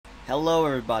Hello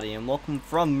everybody and welcome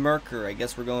from Mercury. I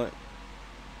guess we're going...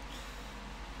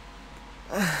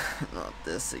 Not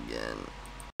this again.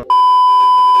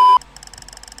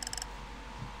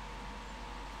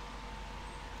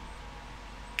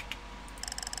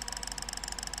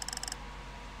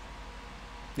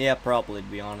 Yeah, probably, to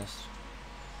be honest.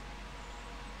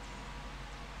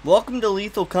 Welcome to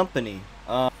Lethal Company.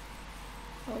 Oh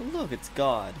look, it's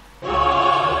God.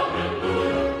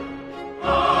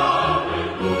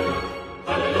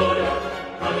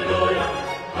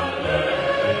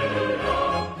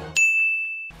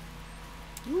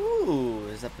 Ooh,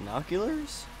 is that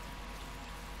binoculars?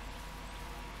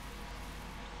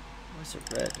 Why is it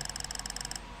red?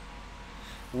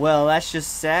 Well, that's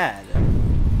just sad.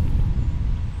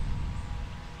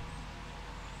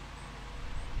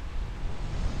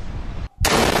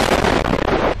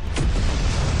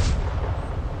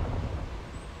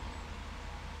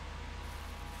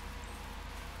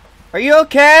 Are you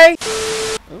okay?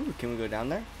 Ooh, can we go down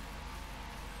there?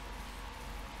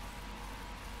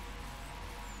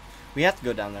 We have to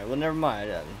go down there. Well, never mind.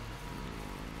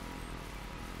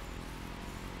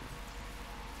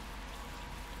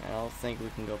 I don't think we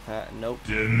can go past. Nope.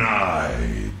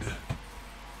 Denied.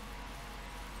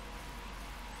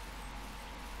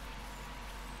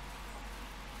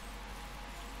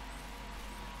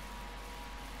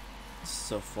 It's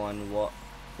so fun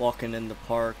walking in the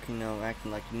park, you know,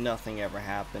 acting like nothing ever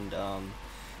happened.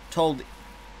 Told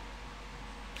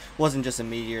wasn't just a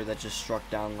meteor that just struck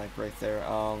down like right there.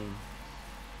 I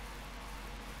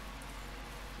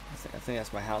think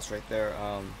that's my house right there.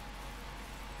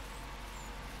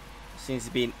 Seems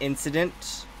to be an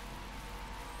incident,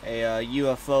 a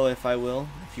UFO, if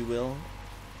you will,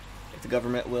 if the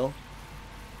government will.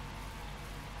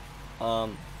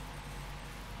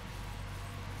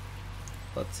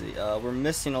 Let's see. We're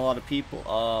missing a lot of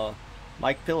people.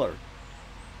 Mike Pillar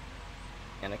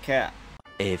and a cat.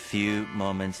 A few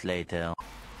moments later.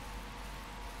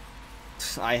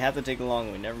 I have to take a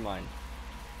long way. Never mind.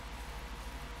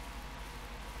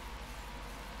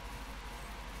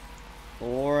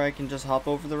 Or I can just hop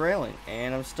over the railing,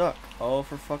 and I'm stuck. Oh,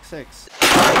 for fuck's sakes.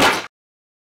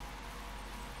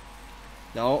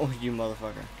 No, you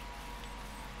motherfucker.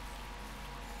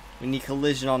 We need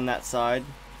collision on that side.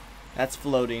 That's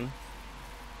floating.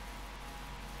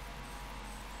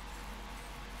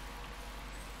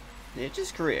 Did it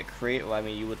just create a crater? Well, I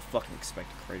mean, you would fucking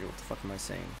expect a crater. What the fuck am I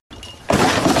saying?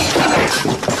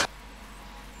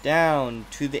 Down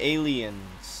to the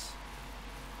aliens.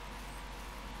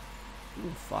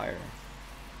 Ooh, fire.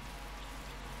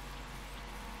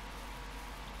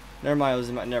 Never mind, it was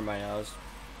in my... Never mind, I was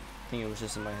thinking it was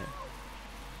just in my head.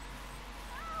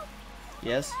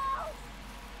 Yes?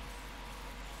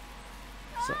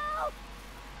 So,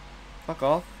 fuck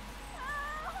off.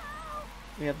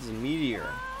 We have this meteor.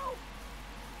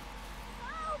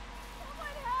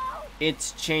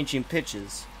 It's changing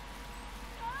pitches.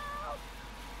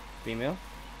 Female?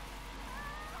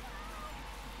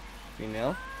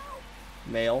 Female?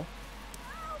 Male?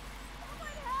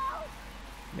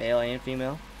 Male and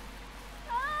female?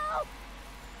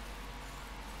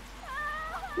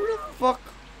 Who the fuck?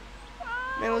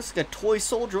 Man, looks like a toy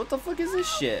soldier. What the fuck is this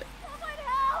shit?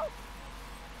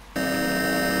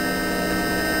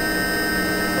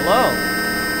 Hello?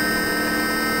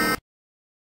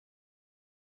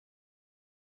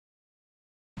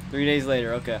 3 days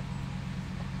later, okay.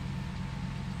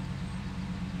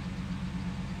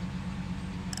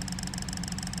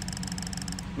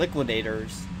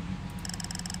 Liquidators.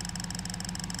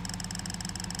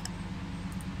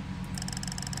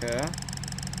 Okay.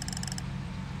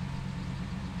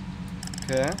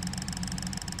 Okay.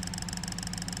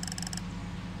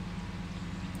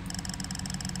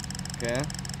 Okay.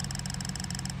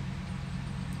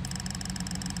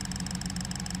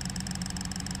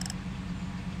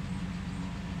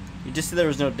 You just said there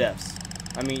was no deaths.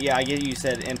 I mean, yeah, I get you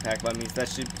said impact, but I mean, that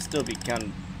should still be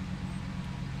counted.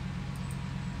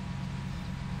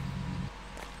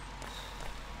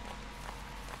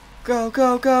 Go,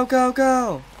 go, go, go,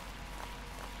 go!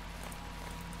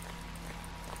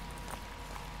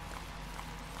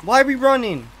 Why are we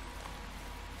running?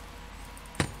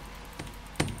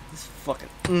 This fucking...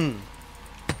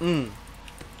 Damn,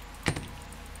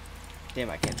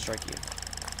 I can't strike you.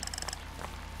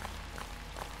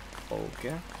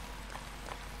 Okay.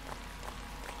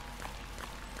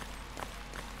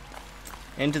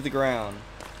 Into the ground.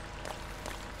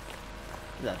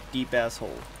 This is a deep ass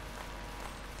hole.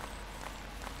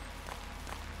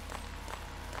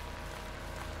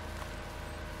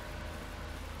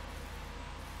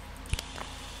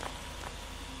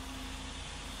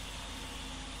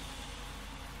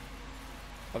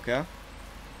 Okay.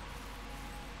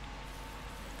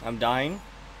 I'm dying.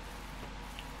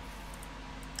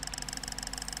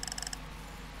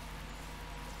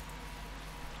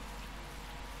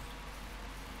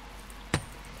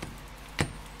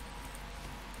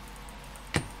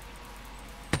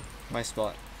 My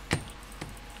spot.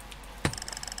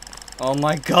 Oh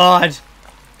my god!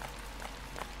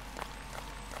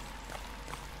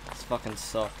 This fucking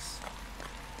sucks.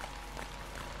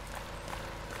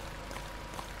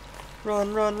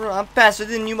 Run, run, run. I'm faster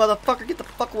than you, motherfucker. Get the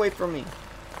fuck away from me.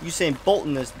 Usain Bolt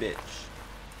in this bitch.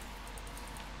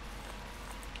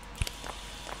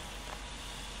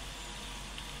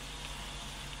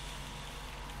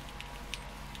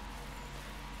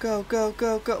 Go, go,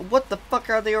 go, go. What the fuck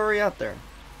are they already out there?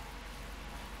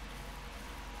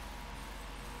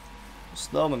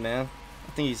 Slow him, man.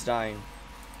 I think he's dying.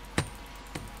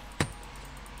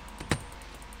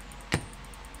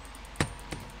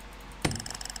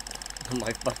 Oh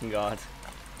my fucking god.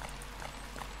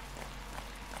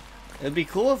 It'd be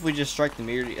cool if we just strike the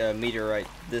meteorite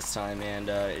this time and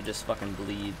it just fucking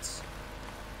bleeds.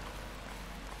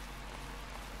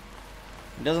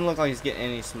 It doesn't look like he's getting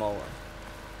any smaller.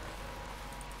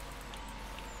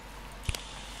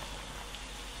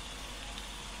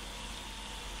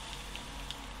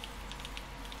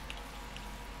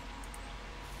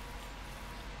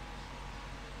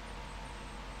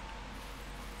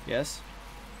 Yes?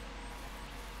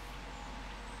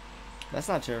 That's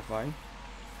not terrifying.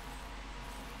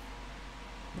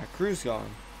 My crew's gone.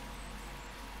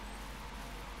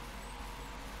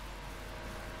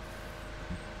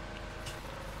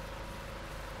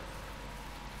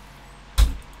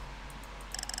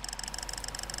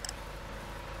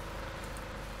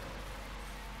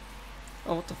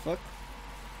 Oh, what the fuck?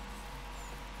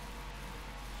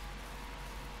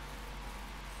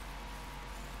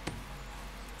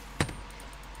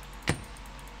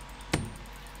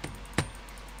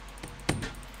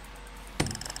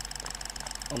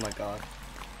 Oh my god.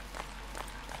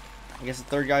 I guess the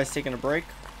third guy's taking a break?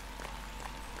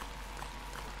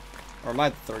 Or am I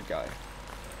the third guy?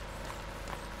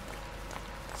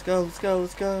 Let's go, let's go,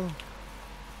 let's go.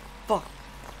 Fuck.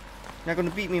 You're not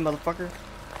gonna beat me, motherfucker.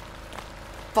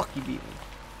 Fuck, you beat me.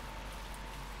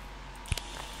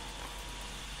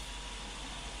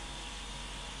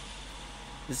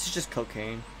 This is just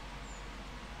cocaine.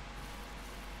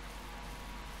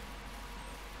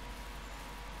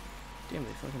 Damn,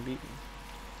 they fucking beat me.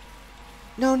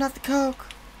 No, not the coke!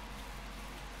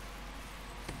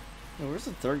 Yo, where's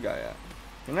the third guy at?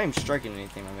 You're not even striking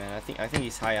anything, my man. I think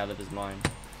he's high out of his mind.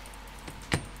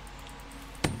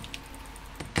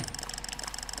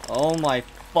 Oh my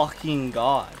fucking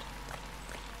god.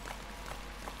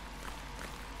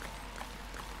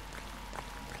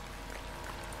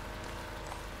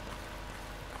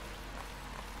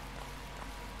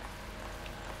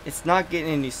 It's not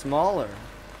getting any smaller.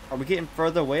 Are we getting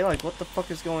further away? Like, what the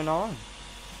fuck is going on?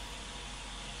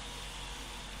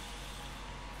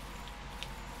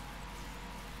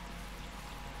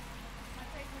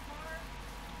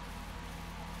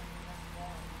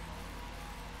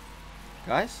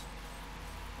 Guys?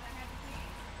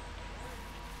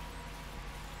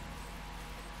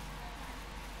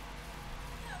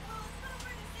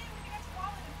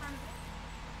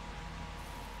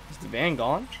 Is the van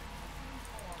gone?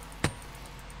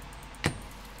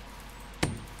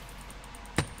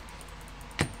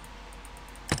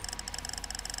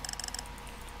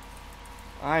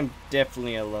 I'm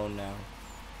definitely alone now.